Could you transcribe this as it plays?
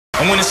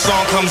when the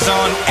song comes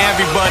on,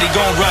 everybody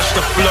gon' rush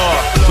the floor.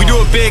 We do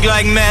it big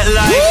like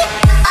MetLife.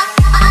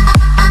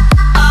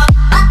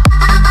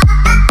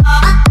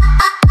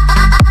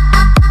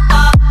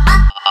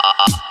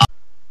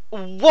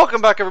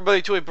 Welcome back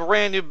everybody to a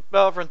brand new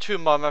Battlefront 2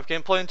 mod map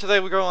gameplay, and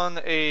today we go on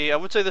I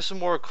would say this is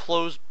more a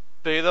closed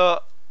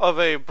beta of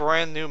a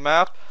brand new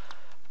map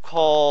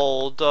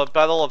called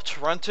Battle of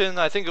Terentan.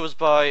 I think it was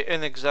by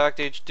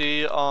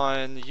MikeTheBeastsVideos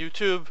on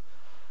YouTube.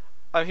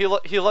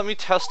 He let me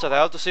test it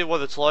out to see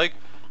what it's like,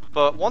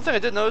 but one thing I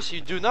did notice,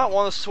 you do not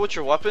want to switch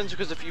your weapons,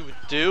 because if you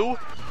do,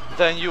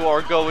 then you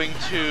are going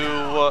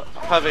to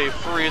have a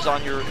freeze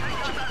on your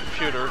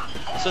computer,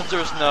 since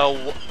there's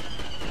no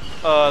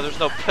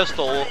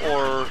pistol,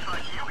 or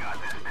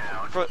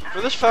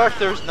for this fact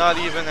there's not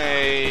even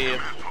a, I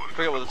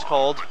forget what it's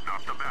called.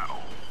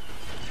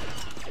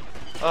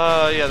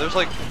 Yeah, there's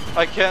like,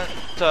 I can't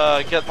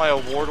get my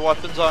award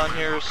weapons on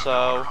here,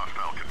 so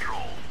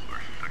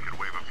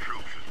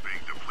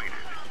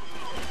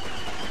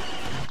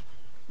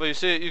but you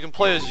see, you can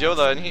play as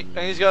Yoda, and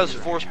he's got his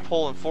force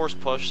pull and force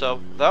push, so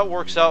that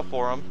works out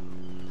for him.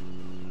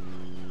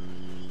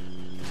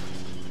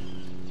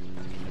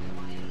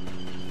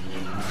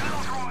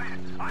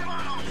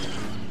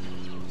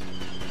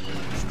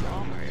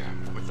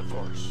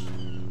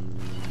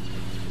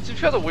 It seems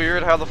kind of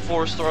weird how the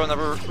force throw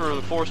never, or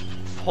the force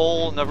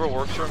pull never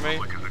works for me.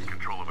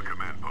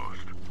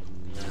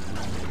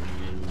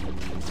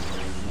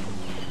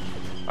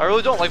 I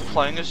really don't like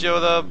playing as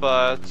Yoda,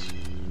 but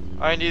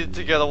I needed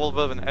to get a little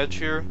bit of an edge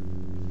here.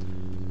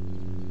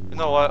 You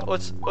know what?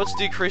 Let's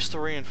decrease the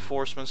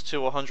reinforcements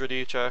to 100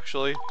 each.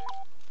 Actually,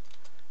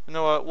 you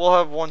know what? We'll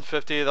have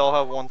 150. They'll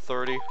have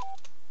 130.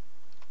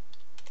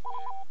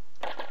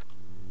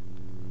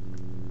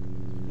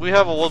 We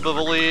have a little bit of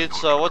a lead,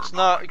 so let's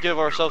not give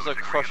ourselves a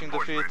crushing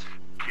defeat.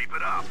 Keep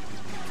it up.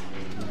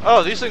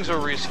 Oh, these things are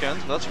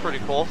reskinned. That's pretty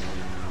cool.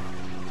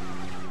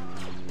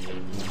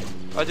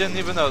 I didn't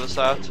even notice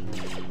that.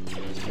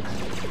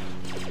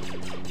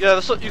 Yeah,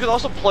 you can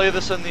also play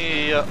this in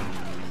the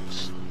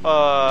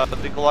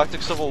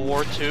Galactic Civil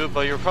War too,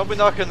 but you're probably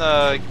not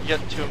gonna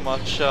get too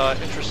much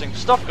interesting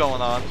stuff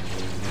going on.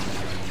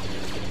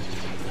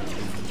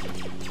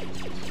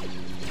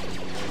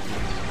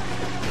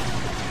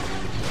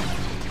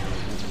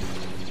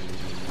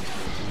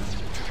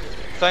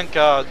 Thank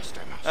God.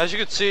 As you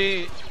can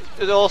see,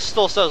 it all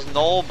still says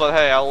null, but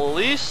hey, at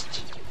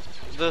least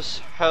this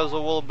has a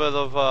little bit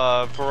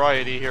of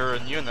variety here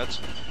in units.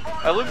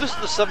 I believe this is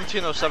the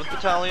 1707th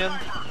Battalion.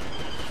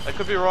 I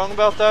could be wrong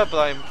about that, but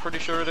I'm pretty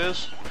sure it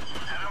is.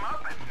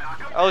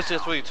 At least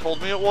that's what he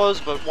told me it was,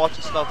 but watch,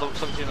 it's not the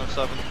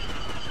 1707.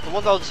 The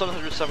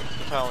 1707th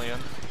Battalion.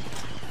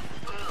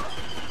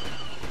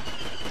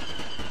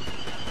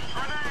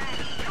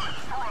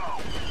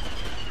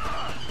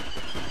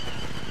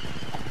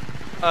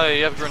 Oh,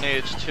 you have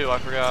grenades too, I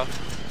forgot.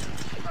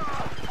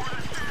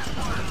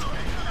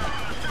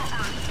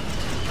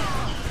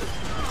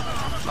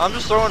 I'm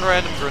just throwing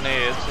random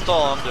grenades, that's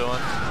all I'm doing.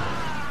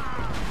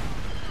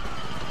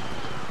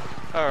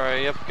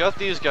 Alright, yep, got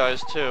these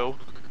guys too.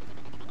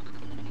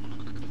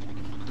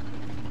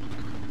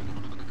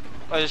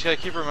 I just gotta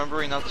keep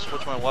remembering not to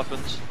switch my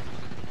weapons.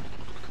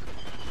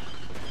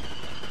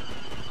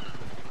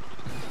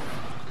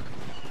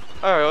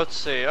 Alright, let's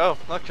see. Oh,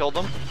 that killed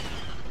them.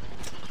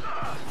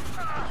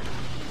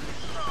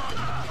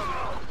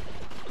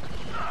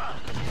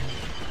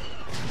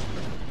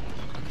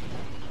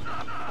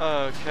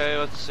 Okay,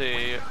 let's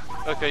see.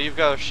 Okay, you've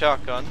got a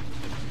shotgun.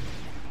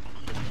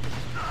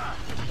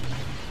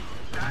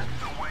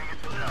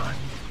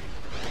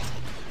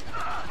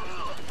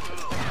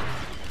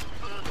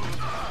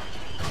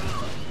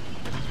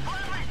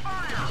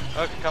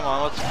 Okay, come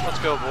on, let's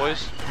go,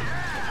 boys.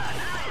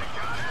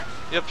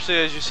 Yep,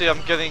 see, as you see,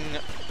 I'm getting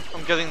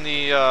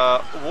the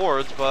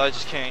awards, but I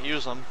just can't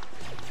use them.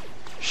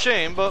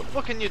 Shame, but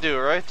what can you do,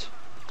 right?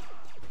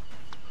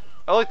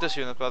 I like this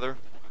unit better.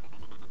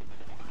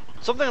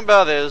 Something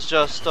about it is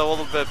just a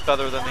little bit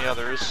better than the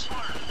others.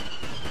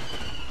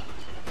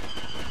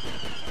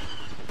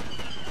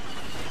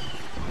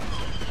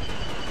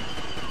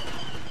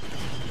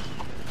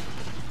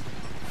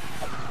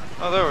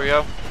 Oh, there we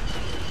go.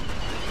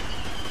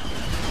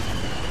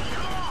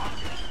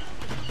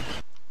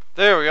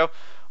 There we go.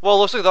 Well,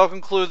 looks like that'll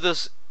conclude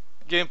this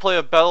gameplay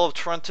of Battle of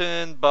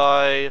Terentan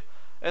by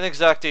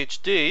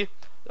MikeTheBeastsVideos.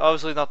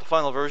 Obviously not the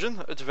final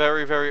version. It's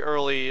very, very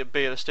early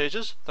beta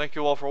stages. Thank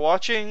you all for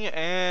watching,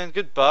 and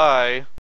goodbye.